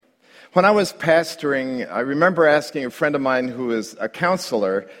When I was pastoring, I remember asking a friend of mine who is a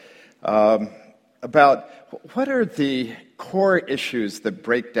counselor about what are the core issues that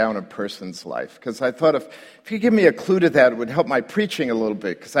break down a person's life. Because I thought if you give me a clue to that, it would help my preaching a little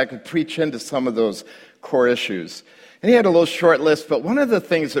bit, because I could preach into some of those core issues. And he had a little short list, but one of the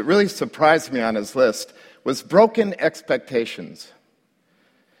things that really surprised me on his list was broken expectations.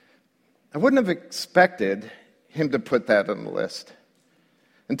 I wouldn't have expected him to put that on the list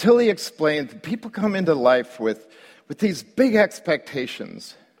until he explained that people come into life with these big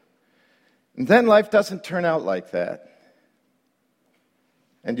expectations. And then life doesn't turn out like that.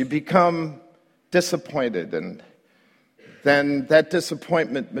 And you become disappointed, and then that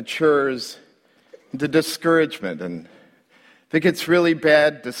disappointment matures into discouragement, and if it gets really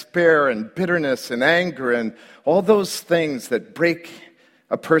bad, despair and bitterness and anger and all those things that break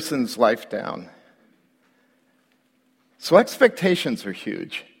a person's life down. So expectations are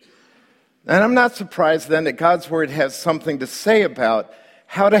huge. And I'm not surprised then that God's Word has something to say about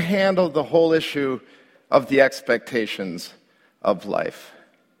how to handle the whole issue of the expectations of life.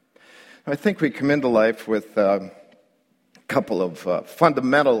 I think we come into life with a couple of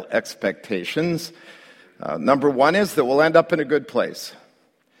fundamental expectations. Number one is that we'll end up in a good place.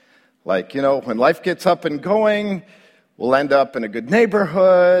 Like, when life gets up and going, we'll end up in a good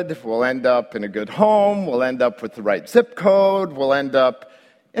neighborhood, we'll end up in a good home, we'll end up with the right zip code, we'll end up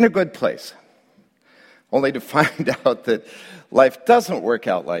in a good place. Only to find out that life doesn't work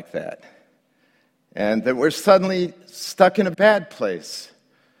out like that. And that we're suddenly stuck in a bad place.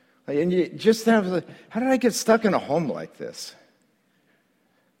 And you just have, how did I get stuck in a home like this?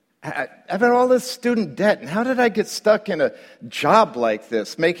 I've had all this student debt, and how did I get stuck in a job like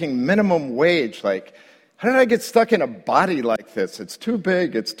this, making minimum wage? Like, how did I get stuck in a body like this? It's too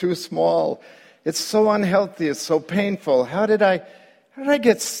big, it's too small, it's so unhealthy, it's so painful. How did I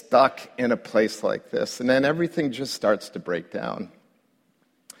get stuck in a place like this? And then everything just starts to break down.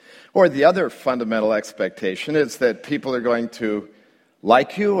 Or the other fundamental expectation is that people are going to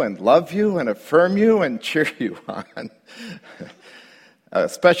like you and love you and affirm you and cheer you on.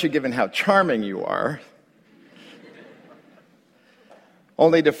 Especially given how charming you are.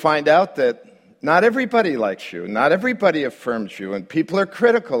 Only to find out that not everybody likes you, not everybody affirms you, and people are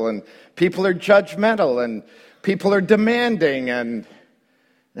critical, and people are judgmental, and people are demanding. And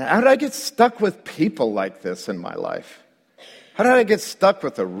how did I get stuck with people like this in my life? How did I get stuck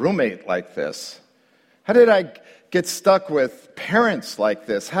with a roommate like this? How did I get stuck with parents like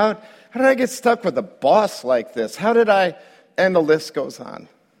this? How did I get stuck with a boss like this? And the list goes on.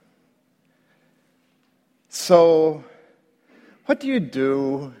 So, what do you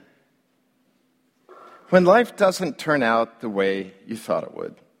do when life doesn't turn out the way you thought it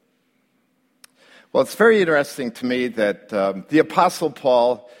would? Well, it's very interesting to me that the Apostle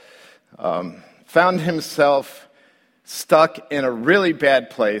Paul found himself stuck in a really bad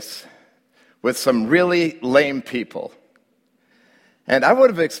place with some really lame people. And I would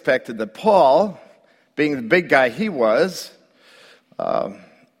have expected that Paul, being the big guy he was,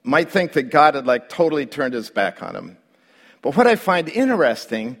 might think that God had totally turned his back on him. But what I find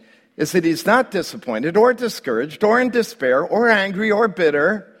interesting is that he's not disappointed or discouraged or in despair or angry or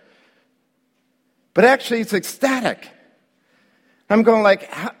bitter, but actually he's ecstatic. I'm going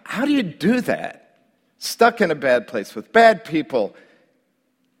how do you do that? Stuck in a bad place with bad people,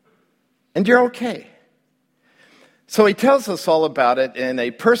 and you're okay. So he tells us all about it in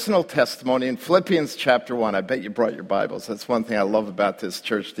a personal testimony in Philippians chapter 1. I bet you brought your Bibles. That's one thing I love about this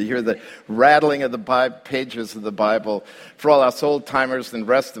church, to hear the rattling of the pages of the Bible. For all us old-timers and the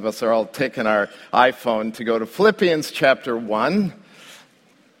rest of us are all taking our iPhone to go to Philippians chapter 1.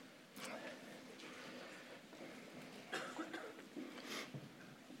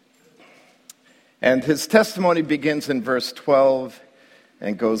 And his testimony begins in verse 12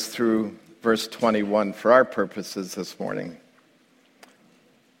 and goes through verse 21 for our purposes this morning.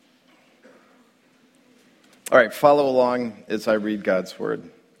 All right, follow along as I read God's word.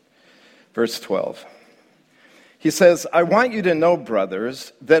 Verse 12. He says, I want you to know,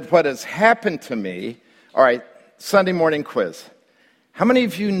 brothers, that what has happened to me... All right, Sunday morning quiz. How many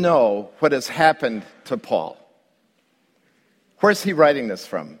of you know what has happened to Paul? Where's he writing this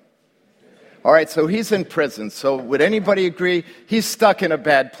from? All right, so he's in prison. So would anybody agree he's stuck in a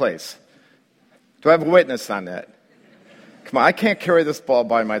bad place? Do I have a witness on that? Come on, I can't carry this ball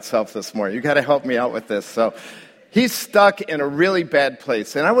by myself this morning. You got to help me out with this. So he's stuck in a really bad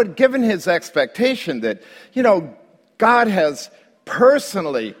place. And I would have given his expectation that, God has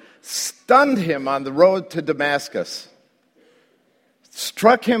personally stunned him on the road to Damascus,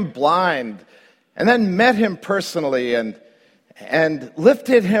 struck him blind, and then met him personally and and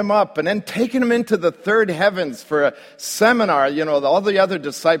lifted him up and then taken him into the third heavens for a seminar. All the other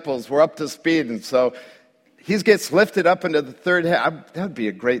disciples were up to speed, and so he gets lifted up into the third heaven. That would be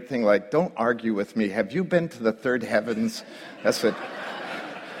a great thing, like, don't argue with me. Have you been to the third heavens? That's what...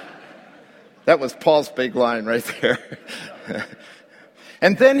 That was Paul's big line right there.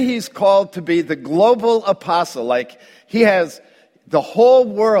 And then he's called to be the global apostle, like he has the whole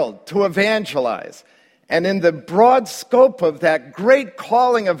world to evangelize. And in the broad scope of that great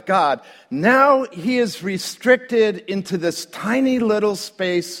calling of God, now he is restricted into this tiny little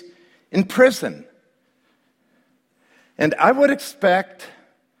space in prison. And I would expect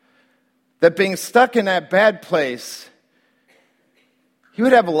that being stuck in that bad place, he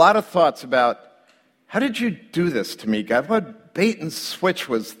would have a lot of thoughts about, how did you do this to me, God? What bait and switch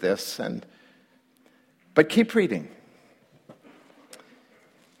was this? But keep reading.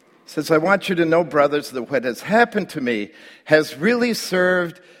 He says, I want you to know, brothers, that what has happened to me has really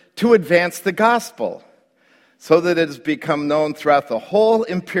served to advance the gospel, so that it has become known throughout the whole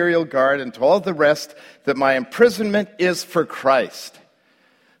imperial guard and to all the rest that my imprisonment is for Christ.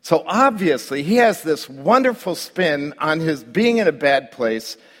 So obviously, he has this wonderful spin on his being in a bad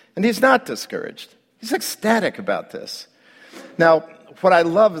place, and he's not discouraged. He's ecstatic about this. Now, what I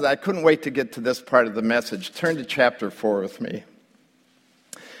love is I couldn't wait to get to this part of the message. Turn to chapter 4 with me.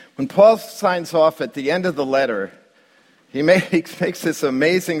 When Paul signs off at the end of the letter, he makes this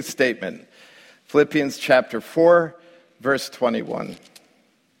amazing statement. Philippians chapter 4, verse 21.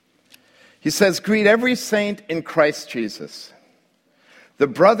 He says, greet every saint in Christ Jesus. The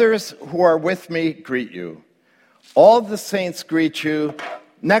brothers who are with me greet you. All the saints greet you.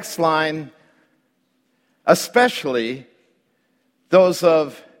 Next line, especially those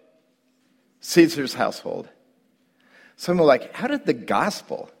of Caesar's household. Some are like, how did the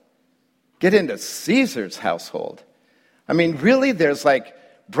gospel get into Caesar's household? I mean, really, there's like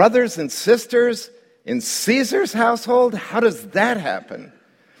brothers and sisters in Caesar's household? How does that happen?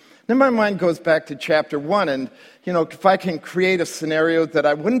 Then my mind goes back to chapter 1, and, if I can create a scenario that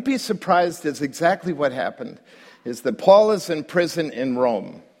I wouldn't be surprised is exactly what happened, is that Paul is in prison in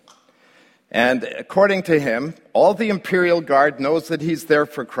Rome. And according to him, all the imperial guard knows that he's there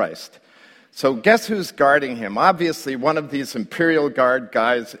for Christ. So guess who's guarding him? Obviously, one of these imperial guard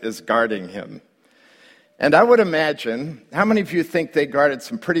guys is guarding him. And I would imagine, how many of you think they guarded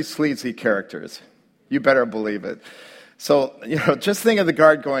some pretty sleazy characters? You better believe it. So, just think of the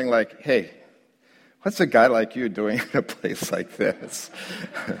guard going like, hey, what's a guy like you doing in a place like this?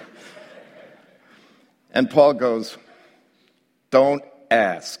 And Paul goes, don't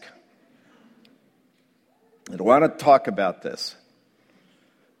ask. I want to talk about this.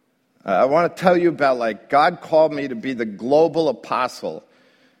 I want to tell you about, God called me to be the global apostle.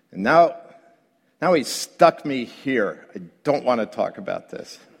 And now he stuck me here. I don't want to talk about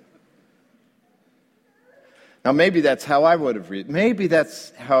this. Now, maybe that's how I would have read. Maybe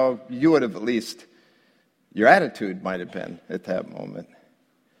that's how you would have, at least, your attitude might have been at that moment.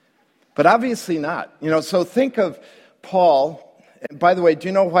 But obviously not. So think of Paul. And by the way, do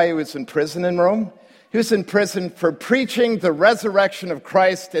you know why he was in prison in Rome? He was in prison for preaching the resurrection of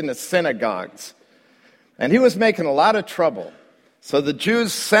Christ in the synagogues. And he was making a lot of trouble. So the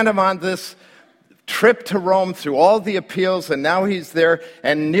Jews sent him on this trip to Rome through all the appeals, and now he's there,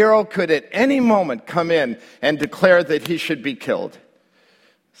 and Nero could at any moment come in and declare that he should be killed.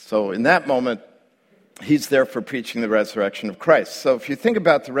 So in that moment, he's there for preaching the resurrection of Christ. So if you think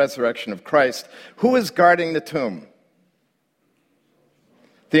about the resurrection of Christ, who is guarding the tomb?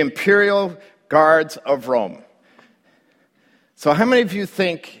 The imperial guards of Rome. So how many of you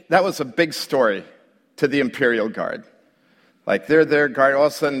think that was a big story to the imperial guard? They're there, guard, all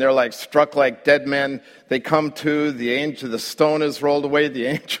of a sudden they're struck like dead men. They come to, the stone is rolled away, the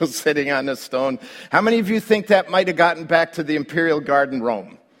angel's sitting on the stone. How many of you think that might have gotten back to the imperial guard in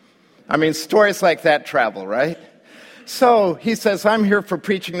Rome? I mean, stories like that travel, right? So he says, I'm here for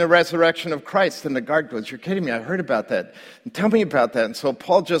preaching the resurrection of Christ. And the guard goes, you're kidding me, I heard about that. And tell me about that. And so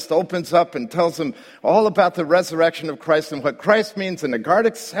Paul just opens up and tells him all about the resurrection of Christ and what Christ means. And the guard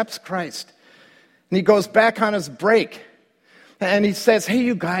accepts Christ. And he goes back on his break. And he says, hey,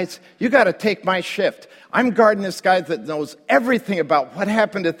 you guys, you got to take my shift. I'm guarding this guy that knows everything about what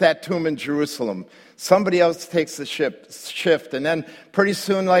happened at that tomb in Jerusalem. Somebody else takes the shift. And then pretty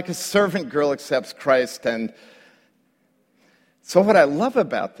soon, a servant girl accepts Christ. And so what I love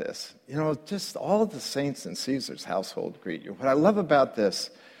about this, just all of the saints in Caesar's household greet you. What I love about this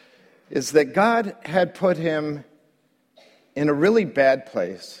is that God had put him in a really bad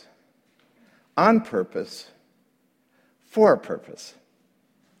place on purpose, for a purpose.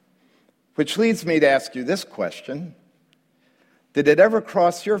 Which leads me to ask you this question. Did it ever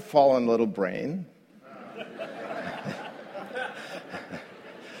cross your fallen little brain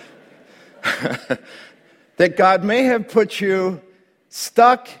that God may have put you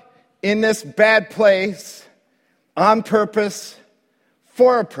stuck in this bad place on purpose,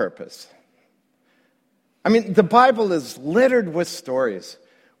 for a purpose? I mean, the Bible is littered with stories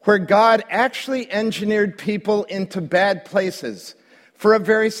where God actually engineered people into bad places for a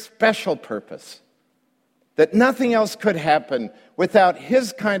very special purpose. That nothing else could happen without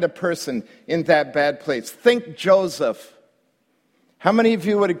his kind of person in that bad place. Think Joseph. How many of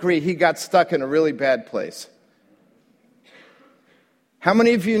you would agree he got stuck in a really bad place? How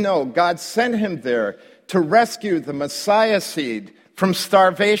many of you know God sent him there to rescue the Messiah seed from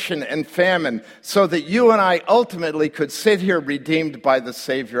starvation and famine so that you and I ultimately could sit here redeemed by the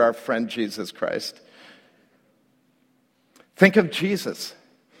Savior, our friend Jesus Christ? Think of Jesus.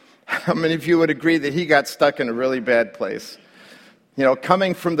 How many of you would agree that he got stuck in a really bad place? You know,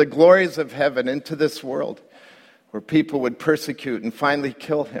 coming from the glories of heaven into this world where people would persecute and finally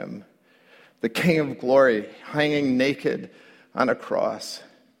kill him. The King of Glory hanging naked on a cross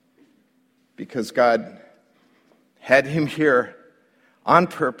because God had him here on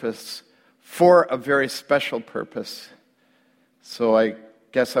purpose for a very special purpose. So I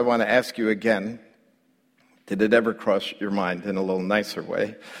guess I want to ask you again, did it ever cross your mind in a little nicer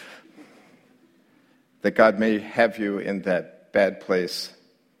way that God may have you in that bad place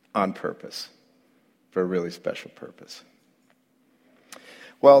on purpose, for a really special purpose?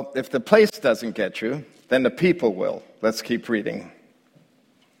 Well, if the place doesn't get you, then the people will. Let's keep reading.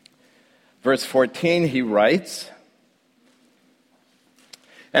 Verse 14, he writes,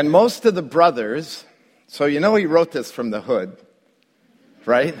 and most of the brothers, so you know he wrote this from the hood,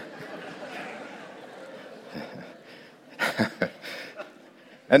 right?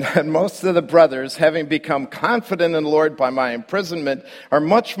 And most of the brothers, having become confident in the Lord by my imprisonment, are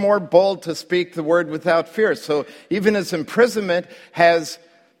much more bold to speak the word without fear. So even his imprisonment has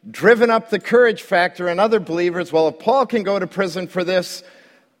driven up the courage factor in other believers. Well, if Paul can go to prison for this,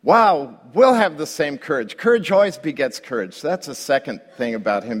 wow, we'll have the same courage. Courage always begets courage. So that's the second thing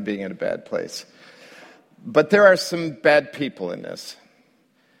about him being in a bad place. But there are some bad people in this.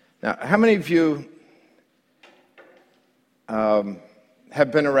 Now, how many of you have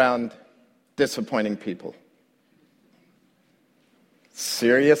been around disappointing people?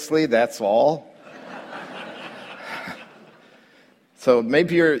 Seriously, that's all? So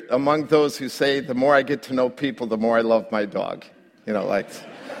maybe you're among those who say, the more I get to know people, the more I love my dog. You know, like...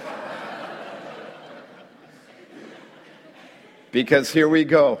 Because here we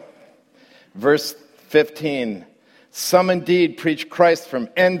go. Verse 15. Some indeed preach Christ from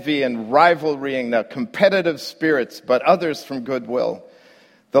envy and rivalry and competitive spirits, but others from goodwill.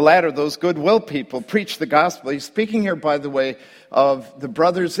 The latter, those goodwill people, preach the gospel. He's speaking here, by the way, of the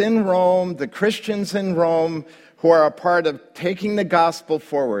brothers in Rome, the Christians in Rome, who are a part of taking the gospel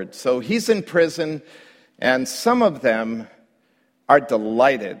forward. So he's in prison, and some of them are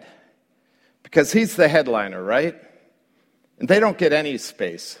delighted because he's the headliner, right? And they don't get any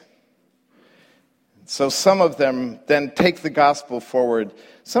space. So some of them then take the gospel forward,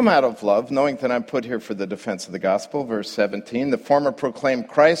 some out of love, knowing that I'm put here for the defense of the gospel. Verse 17, the former proclaim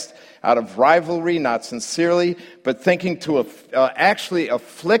Christ out of rivalry, not sincerely, but thinking to actually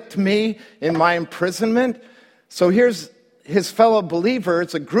afflict me in my imprisonment. So here's his fellow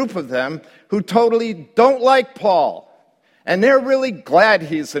believers, a group of them, who totally don't like Paul. And they're really glad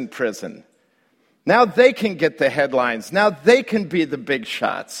he's in prison. Now they can get the headlines. Now they can be the big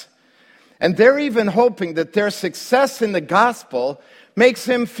shots. And they're even hoping that their success in the gospel makes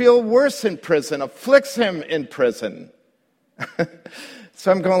him feel worse in prison, afflicts him in prison.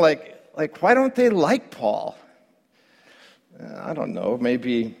 So I'm going like, why don't they like Paul? I don't know,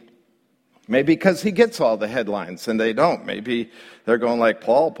 maybe because he gets all the headlines and they don't. Maybe they're going like,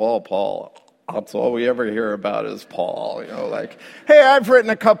 Paul. That's all we ever hear about is Paul. You know, like, hey, I've written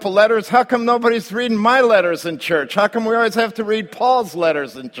a couple letters. How come nobody's reading my letters in church? How come we always have to read Paul's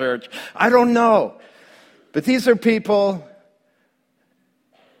letters in church? I don't know. But these are people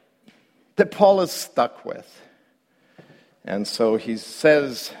that Paul is stuck with. And so he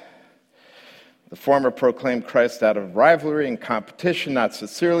says, the former proclaimed Christ out of rivalry and competition, not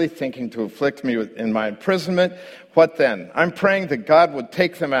sincerely, thinking to afflict me in my imprisonment. What then? I'm praying that God would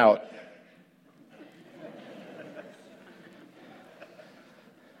take them out.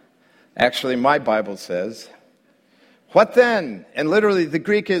 Actually, my Bible says, what then? And literally the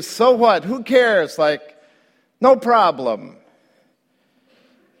Greek is, so what? Who cares? Like, no problem.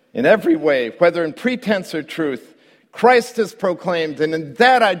 In every way, whether in pretense or truth, Christ is proclaimed, and in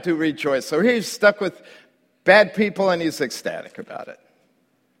that I do rejoice. So here he's stuck with Bad people, and he's ecstatic about it.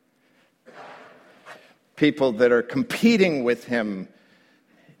 People that are competing with him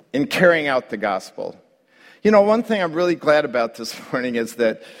in carrying out the gospel. One thing I'm really glad about this morning is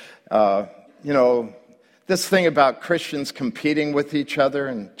that, this thing about Christians competing with each other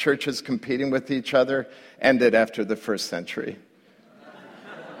and churches competing with each other ended after the first century.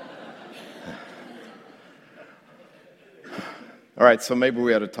 All right, so maybe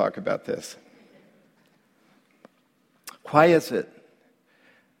we ought to talk about this. Why is it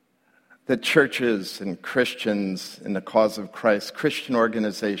that churches and Christians in the cause of Christ, Christian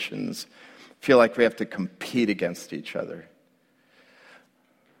organizations, feel like we have to compete against each other?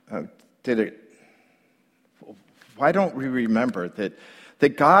 Why don't we remember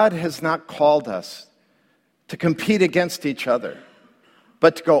that God has not called us to compete against each other,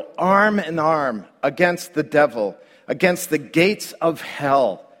 but to go arm in arm against the devil, against the gates of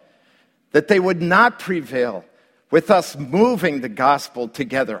hell, that they would not prevail with us moving the gospel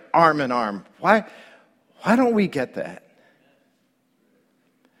together, arm in arm? Why don't we get that?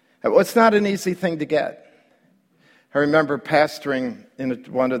 It's not an easy thing to get. I remember pastoring in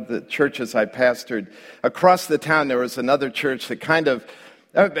one of the churches I pastored. Across the town, there was another church that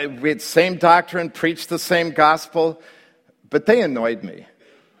we had the same doctrine, preached the same gospel, but they annoyed me.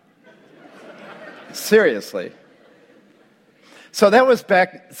 Seriously. So that was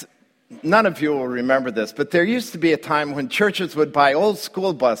back, none of you will remember this, but there used to be a time when churches would buy old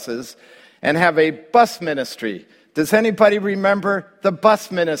school buses and have a bus ministry. Does anybody remember the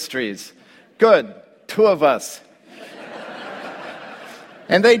bus ministries? Good, 2 of us.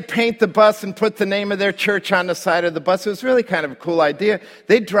 And they'd paint the bus and put the name of their church on the side of the bus. It was really kind of a cool idea.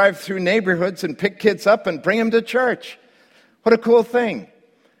 They'd drive through neighborhoods and pick kids up and bring them to church. What a cool thing.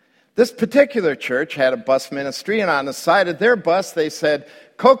 This particular church had a bus ministry, and on the side of their bus, they said,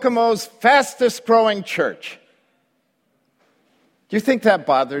 Kokomo's fastest growing church. Do you think that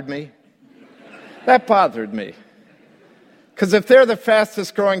bothered me? That bothered me. Because if they're the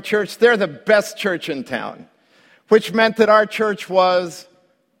fastest growing church, they're the best church in town, which meant that our church was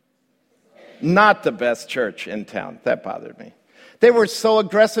not the best church in town. That bothered me. They were so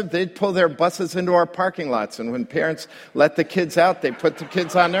aggressive, they'd pull their buses into our parking lots, and when parents let the kids out, they put the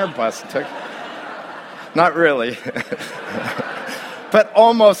kids on their bus. Not really, but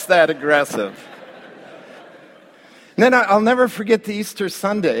almost that aggressive. And then I'll never forget the Easter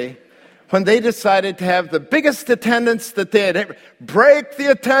Sunday when they decided to have the biggest attendance that they had ever, break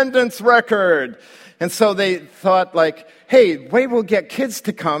the attendance record. And so they thought, hey, way we'll get kids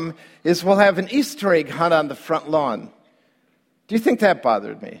to come is we'll have an Easter egg hunt on the front lawn. Do you think that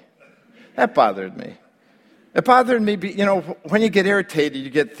bothered me? That bothered me. It bothered me, when you get irritated, you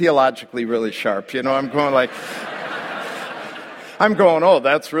get theologically really sharp. I'm going oh,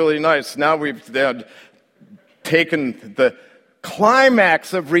 that's really nice. Now we've taken the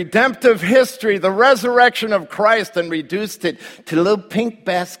climax of redemptive history, the resurrection of Christ, and reduced it to little pink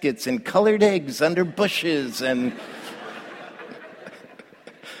baskets and colored eggs under bushes, and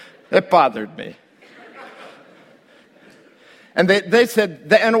it bothered me. And they said,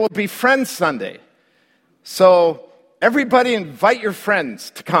 and it will be Friends Sunday. So everybody invite your friends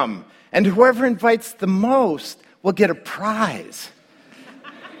to come, and whoever invites the most will get a prize.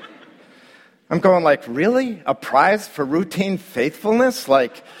 I'm going really? A prize for routine faithfulness?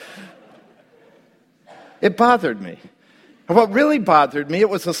 It bothered me. And what really bothered me, it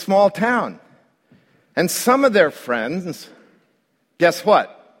was a small town. And some of their friends, guess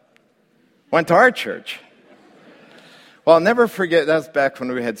what? Went to our church. Well, I'll never forget, that was back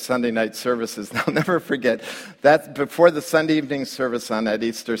when we had Sunday night services. I'll never forget that before the Sunday evening service on that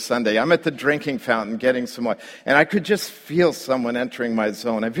Easter Sunday, I'm at the drinking fountain getting some water, and I could just feel someone entering my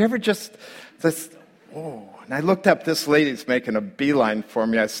zone. Have you ever and I looked up, this lady's making a beeline for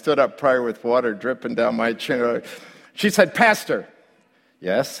me. I stood up prior with water dripping down my chin. She said, Pastor.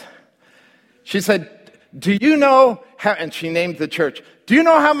 Yes. She said, do you know how, and she named the church, do you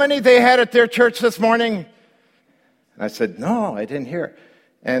know how many they had at their church this morning? And I said, no, I didn't hear.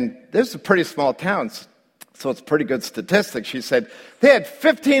 And this is a pretty small town, so it's pretty good statistics. She said, they had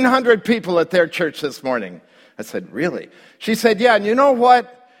 1,500 people at their church this morning. I said, really? She said, yeah, and you know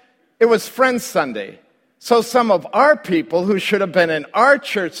what? It was Friends Sunday. So some of our people who should have been in our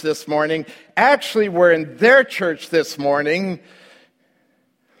church this morning actually were in their church this morning.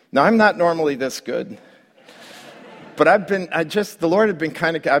 Now, I'm not normally this good. But I've been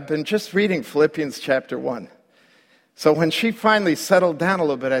just reading Philippians chapter 1. So when she finally settled down a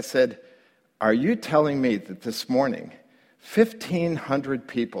little bit, I said, are you telling me that this morning 1,500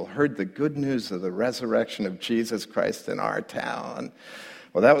 people heard the good news of the resurrection of Jesus Christ in our town?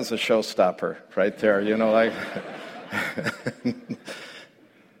 Well, that was a showstopper right there, like.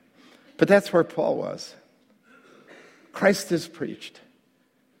 But that's where Paul was. Christ is preached,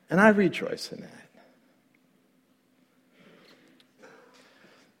 and I rejoice in that.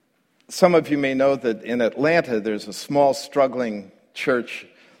 Some of you may know that in Atlanta, there's a small, struggling church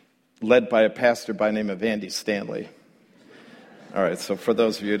led by a pastor by the name of Andy Stanley. All right, so for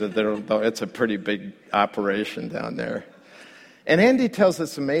those of you that don't know, it's a pretty big operation down there. And Andy tells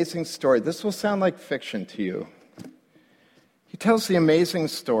this amazing story. This will sound like fiction to you. He tells the amazing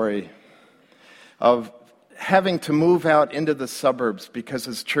story of having to move out into the suburbs because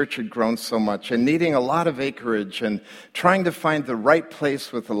his church had grown so much and needing a lot of acreage and trying to find the right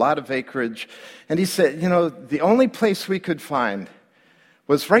place with a lot of acreage. And he said, the only place we could find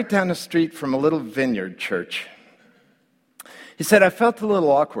was right down the street from a little vineyard church. He said, I felt a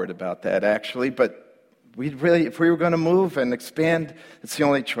little awkward about that, actually, but if we were going to move and expand, it's the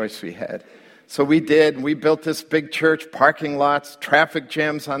only choice we had. So we did, and we built this big church, parking lots, traffic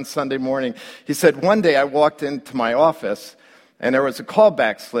jams on Sunday morning. He said, one day I walked into my office, and there was a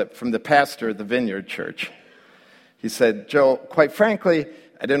callback slip from the pastor of the Vineyard Church. He said, Joe, quite frankly,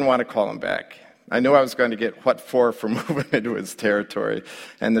 I didn't want to call him back. I knew I was going to get what for moving into his territory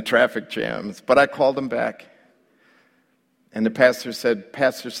and the traffic jams, but I called him back. And the pastor said,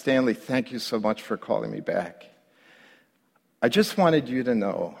 Pastor Stanley, thank you so much for calling me back. I just wanted you to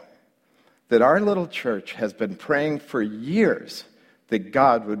know that our little church has been praying for years that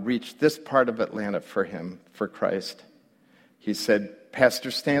God would reach this part of Atlanta for him, for Christ. He said, Pastor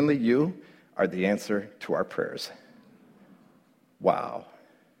Stanley, you are the answer to our prayers. Wow.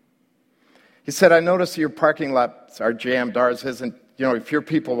 He said, I noticed your parking lots are jammed. Ours isn't. If your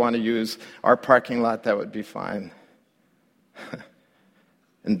people want to use our parking lot, that would be fine.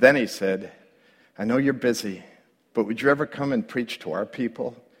 And then he said, I know you're busy, but would you ever come and preach to our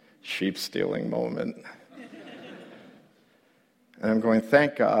people? Sheep stealing moment. And I'm going,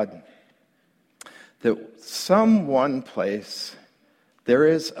 thank God that one place there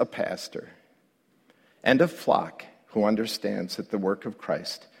is a pastor and a flock who understands that the work of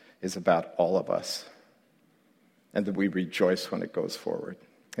Christ is about all of us and that we rejoice when it goes forward.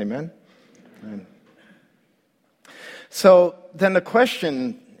 Amen? Amen. So then the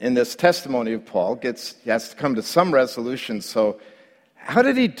question in this testimony of Paul has to come to some resolution. So how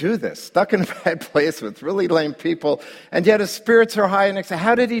did he do this? Stuck in a bad place with really lame people, and yet his spirits are high and excited.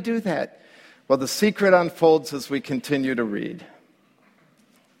 How did he do that? Well, the secret unfolds as we continue to read.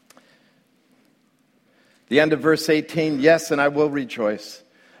 The end of verse 18, yes, and I will rejoice.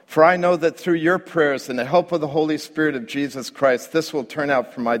 For I know that through your prayers and the help of the Holy Spirit of Jesus Christ, this will turn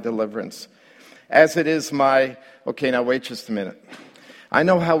out for my deliverance. As it is my... Okay, now wait just a minute. I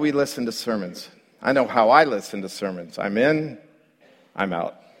know how we listen to sermons. I know how I listen to sermons. I'm in, I'm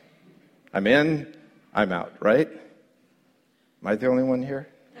out. I'm in, I'm out, right? Am I the only one here?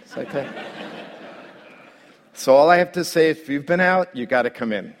 It's like that? So all I have to say is, if you've been out, you got to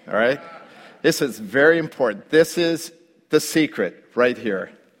come in, all right? This is very important. This is the secret right here.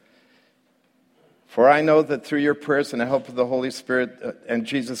 For I know that through your prayers and the help of the Holy Spirit and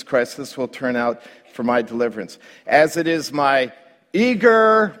Jesus Christ, this will turn out for my deliverance. As it is my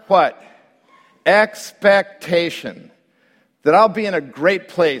eager, what? Expectation that I'll be in a great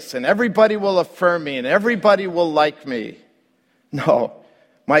place and everybody will affirm me and everybody will like me. No,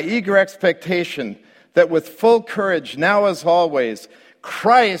 my eager expectation that with full courage, now as always,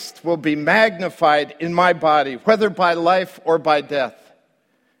 Christ will be magnified in my body, whether by life or by death.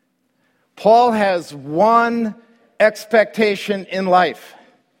 Paul has one expectation in life,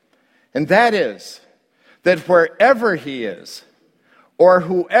 and that is that wherever he is or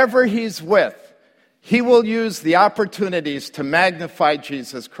whoever he's with, he will use the opportunities to magnify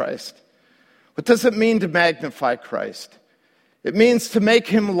Jesus Christ. What does it mean to magnify Christ? It means to make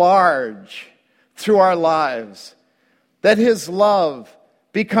him large through our lives, that his love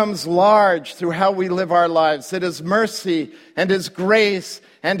becomes large through how we live our lives, that his mercy and his grace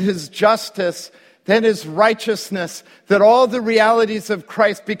and his justice, then his righteousness, that all the realities of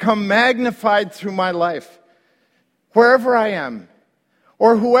Christ become magnified through my life. Wherever I am,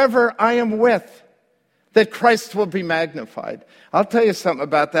 or whoever I am with, that Christ will be magnified. I'll tell you something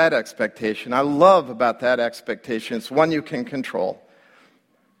about that expectation. I love about that expectation. It's one you can control.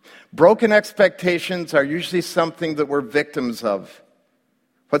 Broken expectations are usually something that we're victims of,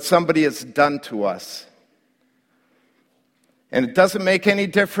 what somebody has done to us. And it doesn't make any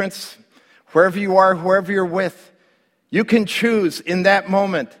difference wherever you are, whoever you're with. You can choose in that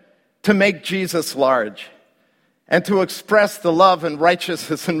moment to make Jesus large and to express the love and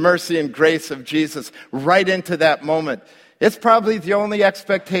righteousness and mercy and grace of Jesus right into that moment. It's probably the only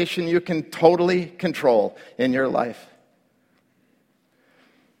expectation you can totally control in your life.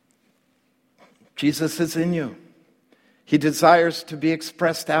 Jesus is in you. He desires to be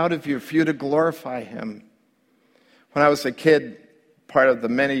expressed out of you for you to glorify him. When I was a kid, part of the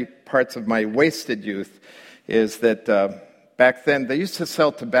many parts of my wasted youth is that back then they used to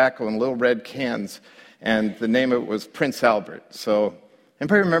sell tobacco in little red cans, and the name of it was Prince Albert. So,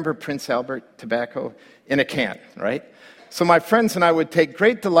 anybody remember Prince Albert tobacco? In a can, right? So my friends and I would take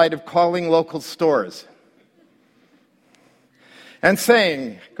great delight of calling local stores and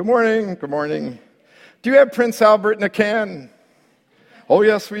saying, "Good morning, good morning. Do you have Prince Albert in a can?" "Oh,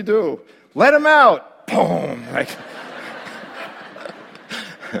 yes, we do." "Let him out." Boom. Like,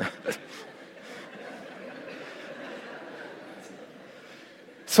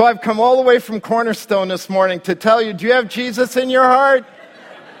 so I've come all the way from Cornerstone this morning to tell you, do you have Jesus in your heart?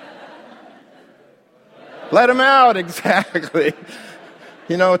 Let him out, exactly.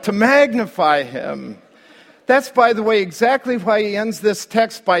 To magnify him. That's, by the way, exactly why he ends this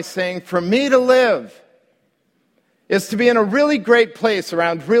text by saying, for me to live is to be in a really great place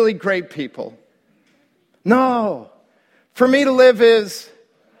around really great people. No. For me to live is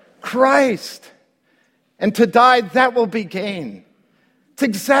Christ. And to die, that will be gain. It's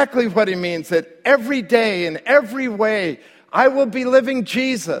exactly what he means, that every day, in every way, I will be living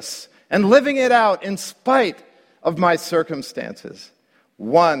Jesus and living it out in spite of my circumstances.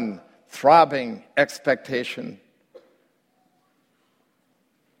 One throbbing expectation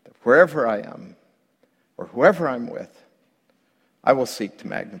that wherever I am or whoever I'm with, I will seek to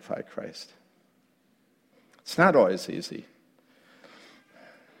magnify Christ. It's not always easy.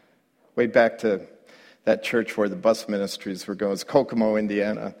 Way back to that church where the bus ministries were going, it's Kokomo,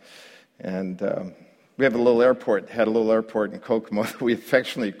 Indiana. And we have a little airport, had a little airport in Kokomo that we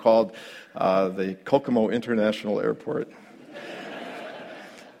affectionately called the Kokomo International Airport.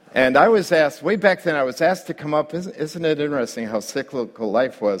 And I was asked, way back then, I was asked to come up, isn't it interesting how cyclical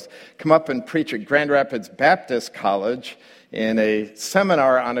life was, come up and preach at Grand Rapids Baptist College in a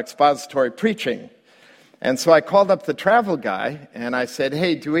seminar on expository preaching. And so I called up the travel guy, and I said,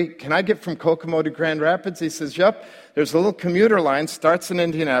 hey, can I get from Kokomo to Grand Rapids? He says, yep, there's a little commuter line, starts in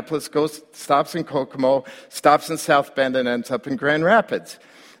Indianapolis, stops in Kokomo, stops in South Bend, and ends up in Grand Rapids.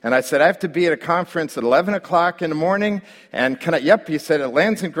 And I said, I have to be at a conference at 11 o'clock in the morning, and can I? Yep, he said, it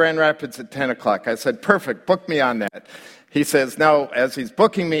lands in Grand Rapids at 10 o'clock. I said, perfect, book me on that. He says, now, as he's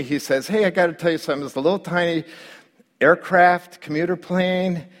booking me, he says, hey, I got to tell you something. It's a little tiny aircraft, commuter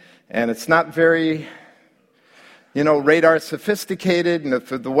plane, and it's not very, radar sophisticated, and if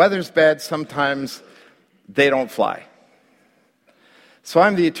the weather's bad, sometimes they don't fly. So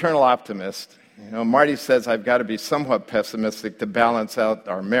I'm the eternal optimist. Marty says I've got to be somewhat pessimistic to balance out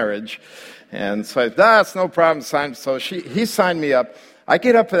our marriage. And so it's no problem. So he signed me up. I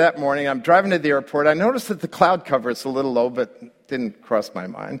get up that morning. I'm driving to the airport. I noticed that the cloud cover is a little low, but didn't cross my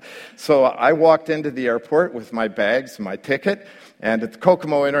mind. So I walked into the airport with my bags and my ticket. And at the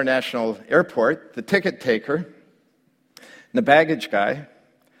Kokomo International Airport, the ticket taker, and the baggage guy,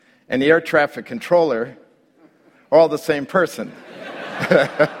 and the air traffic controller are all the same person.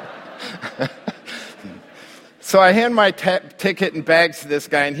 So I hand my ticket and bags to this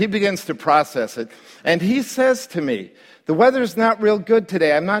guy, and he begins to process it. And he says to me, the weather's not real good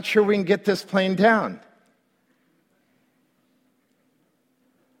today. I'm not sure we can get this plane down.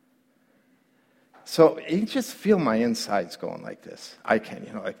 So you just feel my insides going like this. I can, do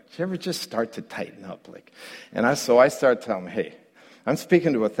you ever just start to tighten up? So I start telling him, hey, I'm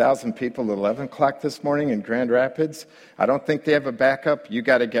speaking to 1,000 people at 11 o'clock this morning in Grand Rapids. I don't think they have a backup. You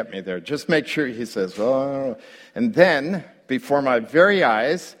got to get me there. Just make sure. He says, oh. And then, before my very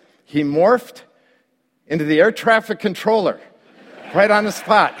eyes, he morphed into the air traffic controller right on the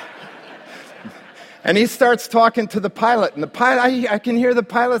spot. And he starts talking to the pilot. And the pilot, I can hear the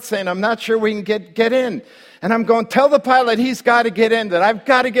pilot saying, I'm not sure we can get in. And I'm going, tell the pilot he's got to get in, that I've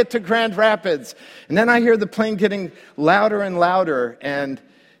got to get to Grand Rapids. And then I hear the plane getting louder and louder, and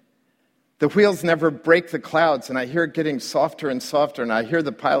the wheels never break the clouds, and I hear it getting softer and softer, and I hear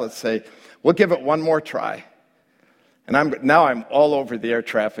the pilot say, we'll give it one more try. And I'm all over the air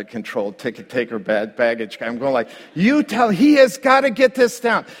traffic control, ticket taker, baggage guy. I'm going you tell, he has got to get this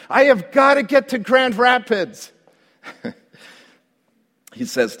down. I have got to get to Grand Rapids. He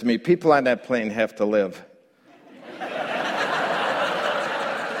says to me, people on that plane have to live.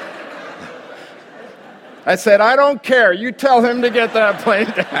 I said, I don't care. You tell him to get that plane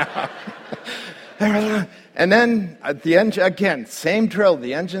down. And then at the engine, again, same drill.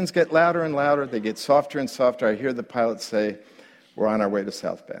 The engines get louder and louder. They get softer and softer. I hear the pilot say, we're on our way to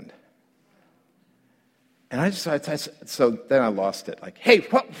South Bend. And so then I lost it. Like, hey,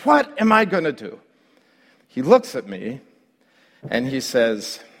 what am I going to do? He looks at me, and he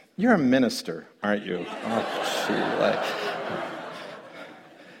says, you're a minister, aren't you? Oh,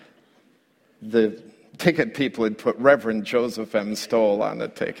 gee, the ticket people had put Reverend Joseph M. Stoll on the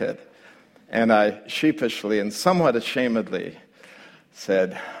ticket. And I sheepishly and somewhat ashamedly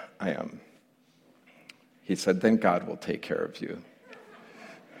said, I am. He said, then God will take care of you.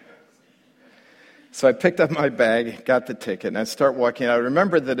 So I picked up my bag, got the ticket, and I start walking. I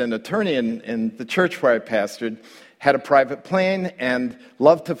remember that an attorney in the church where I pastored had a private plane and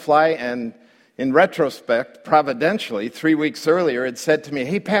loved to fly, and in retrospect, providentially, 3 weeks earlier, had said to me,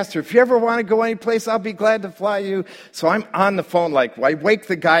 hey, Pastor, if you ever want to go anyplace, I'll be glad to fly you. So I'm on the phone, I wake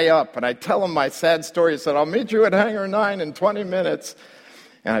the guy up, and I tell him my sad story. I said, I'll meet you at Hangar 9 in 20 minutes.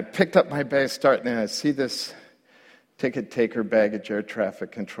 And I picked up my bag, and I see this ticket taker, baggage, air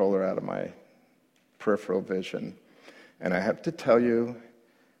traffic controller out of my peripheral vision. And I have to tell you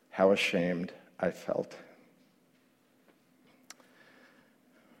how ashamed I felt.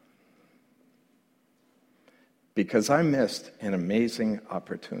 Because I missed an amazing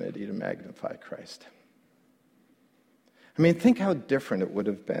opportunity to magnify Christ. I mean, think how different it would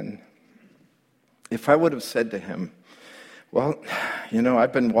have been if I would have said to him, well,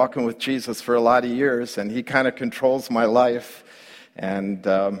 I've been walking with Jesus for a lot of years, and he kind of controls my life. And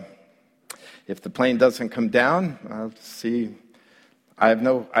if the plane doesn't come down, I'll see. I have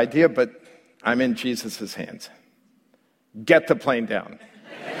no idea, but I'm in Jesus' hands. Get the plane down.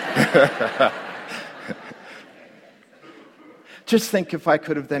 Just think if I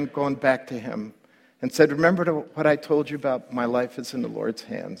could have then gone back to him and said, remember what I told you about my life is in the Lord's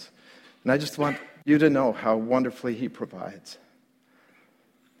hands. And I just want you to know how wonderfully he provides.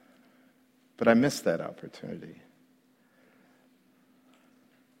 But I missed that opportunity.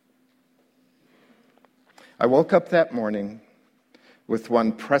 I woke up that morning with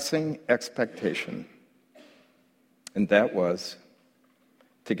one pressing expectation, and that was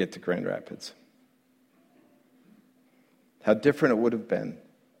to get to Grand Rapids. How different it would have been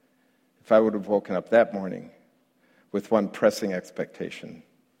if I would have woken up that morning with one pressing expectation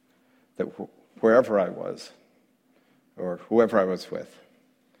that wherever I was or whoever I was with,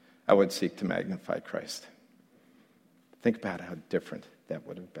 I would seek to magnify Christ. Think about how different that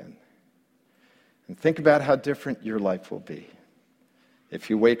would have been. And think about how different your life will be if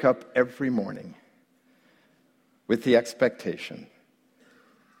you wake up every morning with the expectation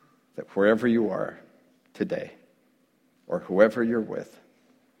that wherever you are today, or whoever you're with,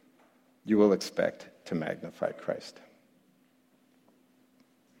 you will expect to magnify Christ.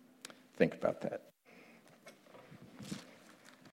 Think about that.